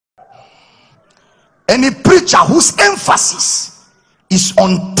Any preacher whose emphasis is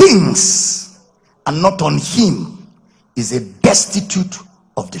on things and not on him is a destitute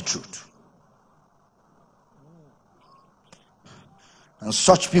of the truth. And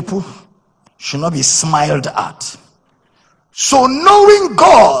such people should not be smiled at. So knowing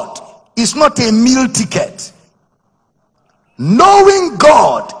God is not a meal ticket. Knowing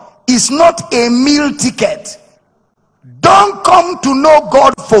God is not a meal ticket. Don't come to know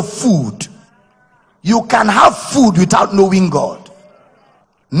God for food. You can have food without knowing God.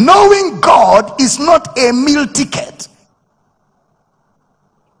 Knowing God is not a meal ticket.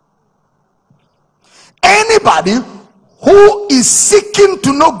 Anybody who is seeking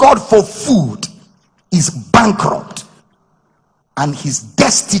to know God for food is bankrupt and he's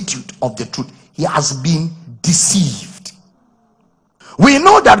destitute of the truth. He has been deceived. We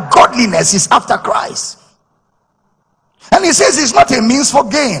know that godliness is after Christ, and he says it's not a means for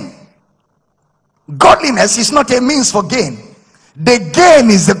gain. Godliness is not a means for gain. The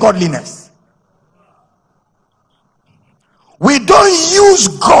gain is the godliness. We don't use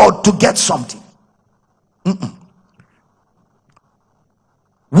God to get something.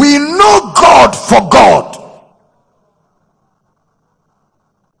 We know God for God.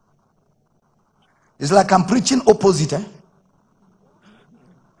 It's like I'm preaching opposite.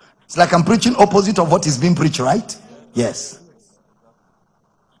 It's like I'm preaching opposite of what is being preached, right? Yes.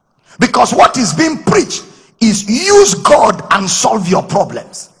 Because what is being preached is use God and solve your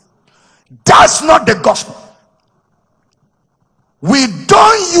problems. That's not the gospel. We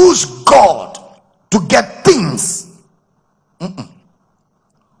don't use God to get things.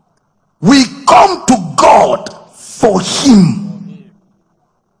 We come to God for him.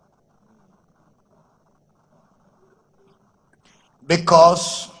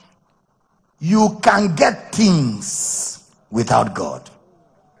 Because you can get things without God.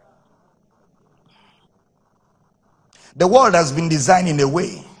 The world has been designed in a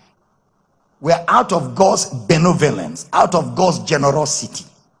way where out of God's benevolence, out of God's generosity,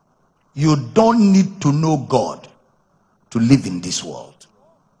 you don't need to know God to live in this world.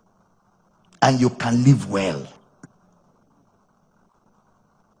 And you can live well.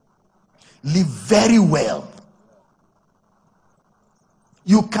 Live very well.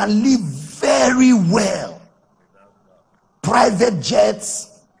 You can live very well. Private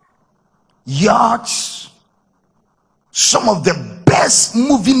jets, yachts, some of the best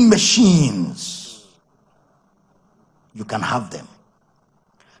moving machines. You can have them.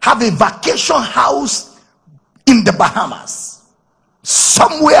 Have a vacation house in the Bahamas,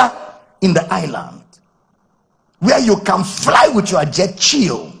 somewhere in the island, where you can fly with your jet,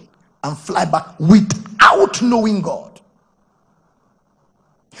 chill, and fly back without knowing God.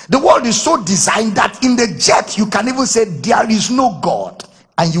 The world is so designed that in the jet you can even say there is no God,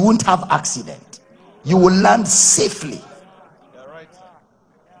 and you won't have accident. You will land safely.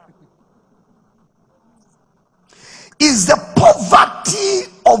 Is the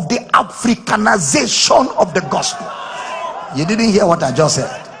poverty of the Africanization of the gospel. You didn't hear what I just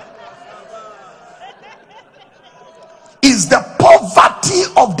said. Is the poverty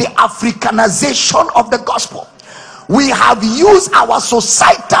of the Africanization of the gospel. We have used our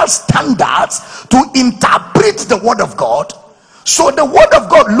societal standards to interpret the word of God. So the word of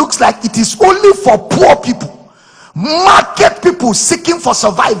God looks like it is only for poor people, market people seeking for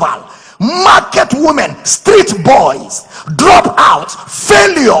survival, market women, street boys, dropouts,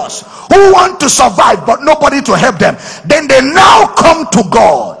 failures who want to survive but nobody to help them. Then they now come to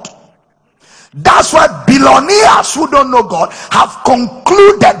God. That's why billionaires who don't know God have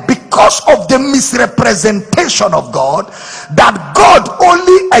concluded, because of the misrepresentation of God, that God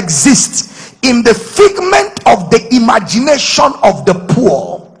only exists in the figment of the imagination of the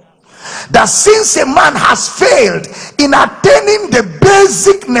poor. That since a man has failed in attaining the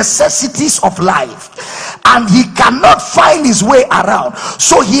basic necessities of life and he cannot find his way around,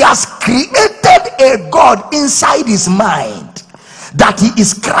 so he has created a God inside his mind that he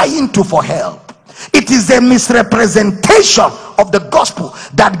is crying to for help. It is a misrepresentation of the gospel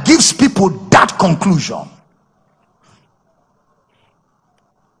that gives people that conclusion.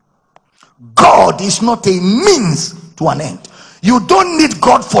 God is not a means to an end. You don't need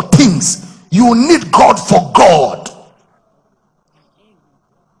God for things. You need God for God.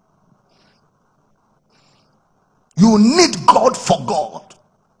 You need God for God.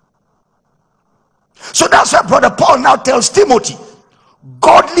 So that's why Brother Paul now tells Timothy,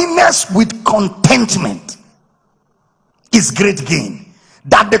 godliness with contentment is great gain.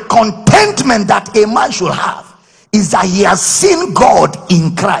 That the contentment that a man should have is that he has seen God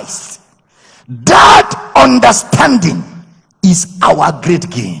in Christ. That understanding is our great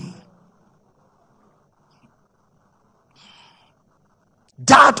gain.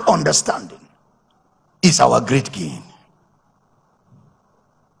 That understanding is our great gain.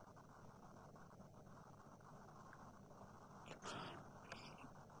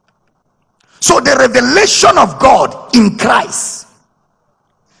 So the revelation of God in Christ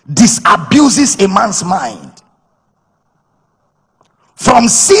disabuses a man's mind from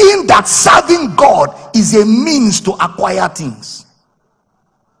seeing that serving God is a means to acquire things.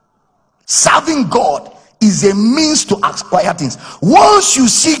 Serving God is a means to acquire things. Once you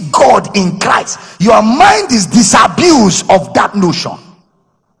see God in Christ, your mind is disabused of that notion.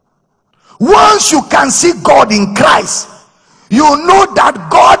 Once you can see God in Christ, you know that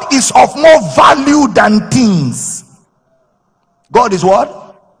God is of more value than things. God is what?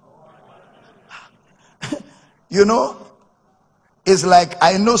 You know, it's like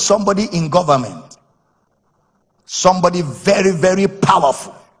I know somebody in government, somebody very, very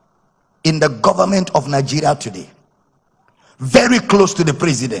powerful in the government of Nigeria today, very close to the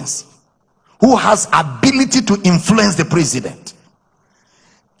presidency, who has ability to influence the president.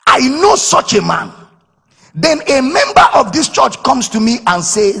 I know such a man. Then a member of this church comes to me and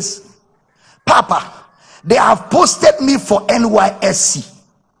says, Papa, they have posted me for NYSC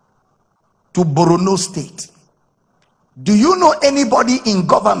to Borno State. Do you know anybody in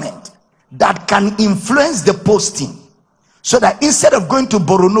government that can influence the posting so that instead of going to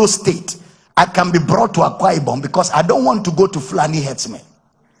Borno State, I can be brought to Akwa Ibom, because I don't want to go to Fulani herdsmen?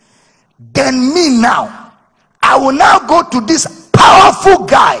 Then me now, I will now go to this powerful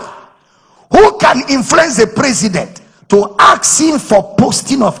guy who can influence the president to ask him for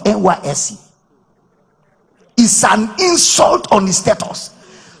posting of NYSC. It's an insult on his status.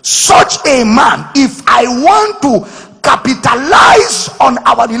 Such a man, if I want to capitalize on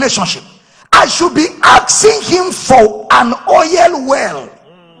our relationship, I should be asking him for an oil well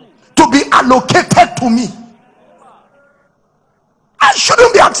to be allocated to me. I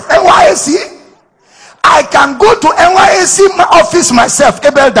shouldn't be asking NYSC. I can go to NYSC office myself,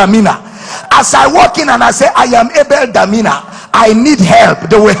 Abel Damina. As I walk in and I say, I am Abel Damina, I need help,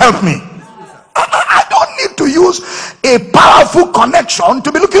 they will help me. I don't need to use a powerful connection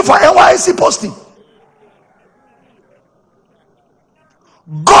to be looking for NYSC posting.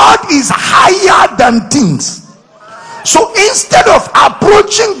 God is higher than things. So instead of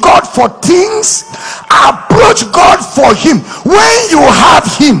approaching God for things, approach God for him. When you have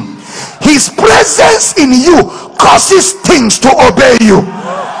him, his presence in you causes things to obey you.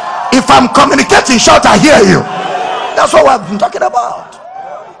 If I'm communicating, shout, I hear you. That's what I've been talking about.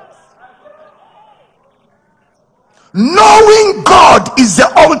 Knowing God is the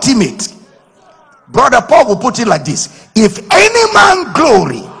ultimate. Brother Paul will put it like this: if any man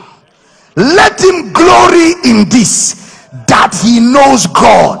glory, let him glory in this, that he knows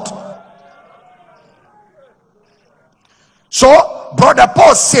God. So Brother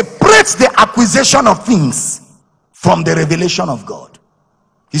Paul separates the acquisition of things from the revelation of God.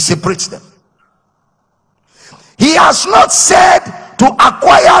 He separates them. He has not said to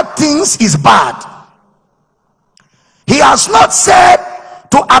acquire things is bad. He has not said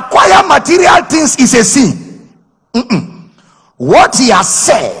to acquire material things is a sin. What he has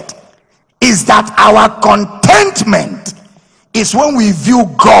said is that our contentment is when we view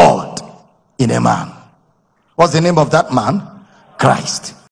God in a man. What's the name of that man? Christ.